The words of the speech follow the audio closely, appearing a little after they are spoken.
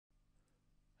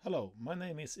Hello, my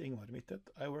name is Ingvar Mittet.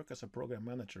 I work as a program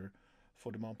manager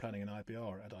for demand planning and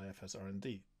IPR at IFS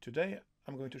R&D. Today,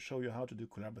 I'm going to show you how to do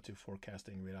collaborative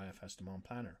forecasting with IFS Demand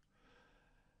Planner.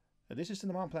 This is the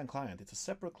demand plan client. It's a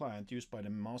separate client used by the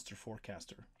master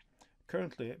forecaster.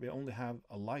 Currently, we only have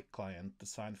a light client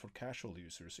designed for casual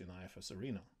users in IFS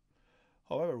Arena.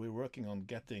 However, we're working on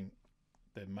getting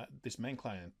this main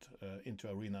client into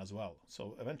Arena as well.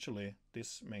 So eventually,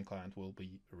 this main client will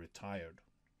be retired.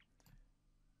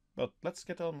 But let's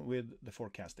get on with the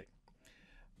forecasting.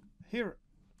 Here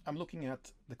I'm looking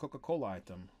at the Coca-Cola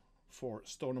item for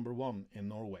store number 1 in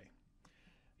Norway.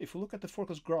 If we look at the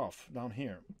forecast graph down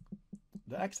here,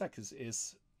 the x-axis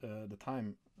is the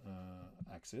time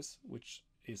axis, which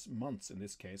is months in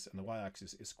this case, and the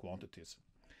y-axis is quantities.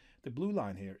 The blue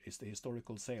line here is the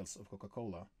historical sales of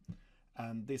Coca-Cola,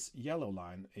 and this yellow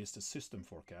line is the system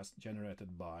forecast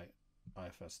generated by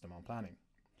IFS Demand Planning.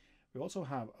 We also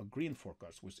have a green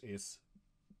forecast, which is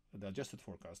the adjusted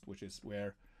forecast, which is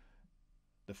where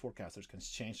the forecasters can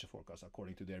change the forecast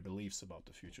according to their beliefs about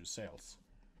the future sales.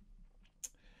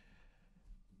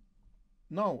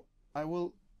 Now, I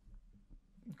will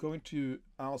going to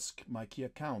ask my key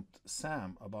account,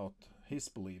 Sam, about his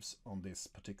beliefs on this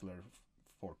particular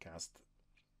forecast.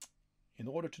 In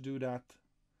order to do that,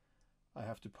 I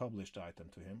have to publish the item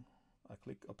to him. I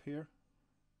click up here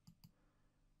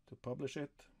to publish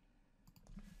it.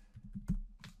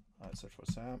 I search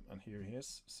for Sam, and here he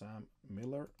is, Sam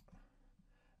Miller,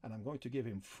 and I'm going to give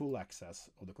him full access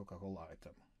of the Coca-Cola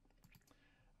item.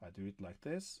 I do it like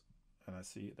this, and I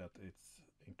see that it's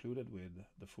included with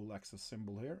the full access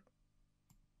symbol here.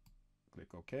 Click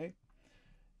OK.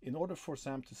 In order for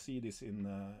Sam to see this in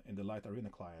the Light Arena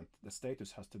client, the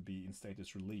status has to be in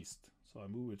status released. So I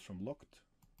move it from locked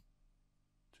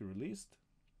to released.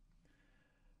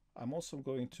 I'm also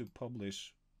going to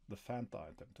publish the Fanta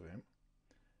item to him.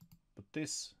 But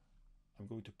this I'm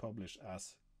going to publish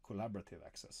as collaborative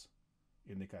access,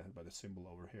 indicated by the symbol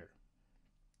over here.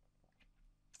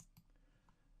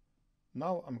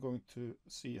 Now I'm going to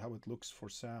see how it looks for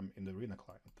Sam in the Arena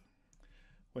client.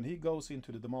 When he goes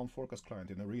into the demand forecast client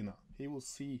in Arena, he will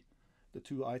see the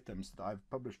two items that I've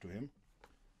published to him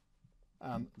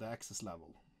and the access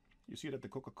level. You see that the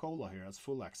Coca-Cola here has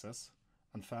full access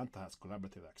and Fanta has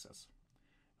collaborative access.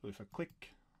 So if I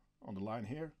click on the line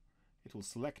here, it will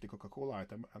select the Coca-Cola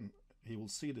item and he will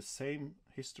see the same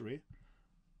history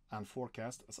and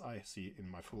forecast as I see in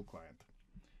my full client.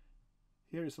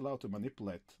 Here is allowed to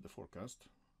manipulate the forecast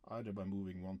either by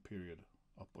moving one period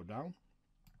up or down.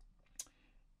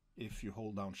 If you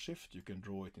hold down Shift, you can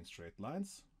draw it in straight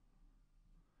lines.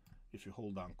 If you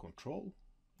hold down Control,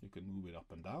 you can move it up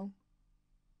and down,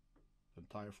 the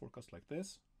entire forecast like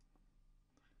this.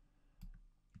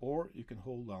 Or you can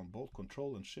hold down both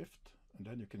Control and Shift, and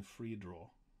then you can free draw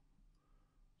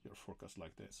your forecast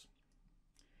like this.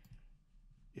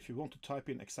 If you want to type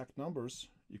in exact numbers,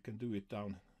 you can do it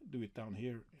down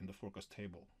here in the forecast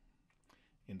table,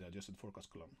 in the adjusted forecast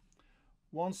column.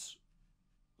 Once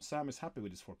Sam is happy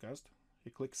with his forecast, he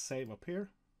clicks Save up here,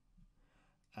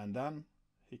 and then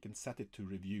he can set it to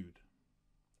Reviewed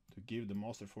to give the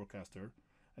master forecaster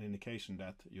an indication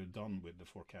that you're done with the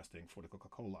forecasting for the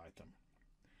Coca-Cola item.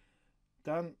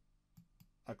 Then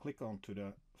I click on to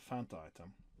the Fanta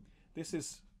item. This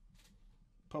is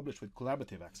published with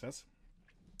collaborative access,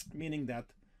 meaning that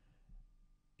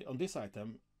on this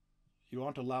item you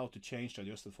aren't allowed to change the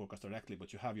adjusted forecast directly,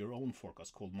 but you have your own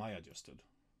forecast called My Adjusted.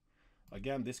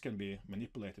 Again, this can be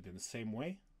manipulated in the same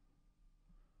way,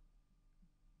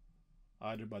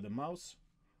 either by the mouse,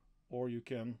 or you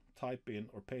can type in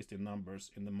or paste in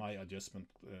numbers in the My Adjusted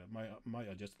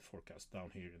forecast down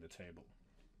here in the table.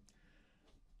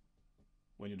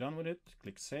 When you're done with it,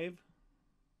 click Save,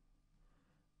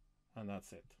 and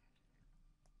that's it.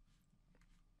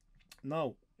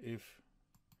 Now, if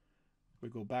we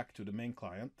go back to the main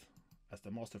client as the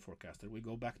master forecaster, we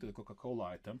go back to the Coca-Cola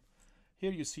item.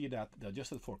 Here you see that the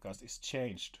adjusted forecast is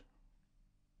changed.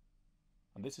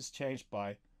 And this is changed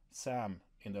by Sam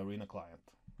in the Arena client.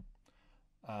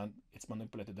 And it's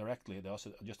manipulated directly, the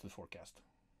adjusted forecast.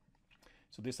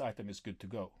 So this item is good to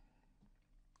go.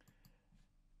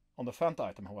 On the Fanta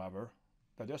item, however,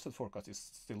 the adjusted forecast is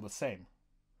still the same,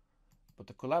 but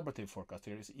the collaborative forecast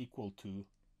here is equal to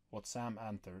what Sam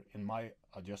entered in my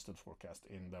adjusted forecast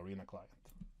in the Arena client.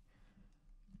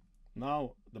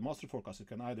 Now the master forecaster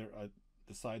can either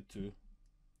decide to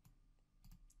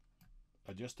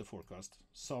adjust the forecast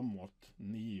somewhat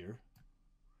near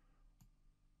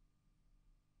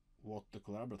what the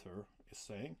collaborator is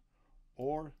saying,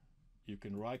 or you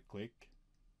can right click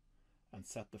and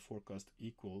set the forecast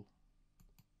equal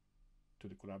to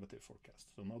the collaborative forecast.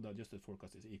 So now the adjusted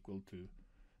forecast is equal to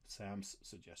Sam's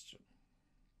suggestion.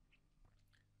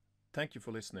 Thank you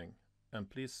for listening, and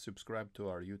please subscribe to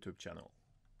our YouTube channel.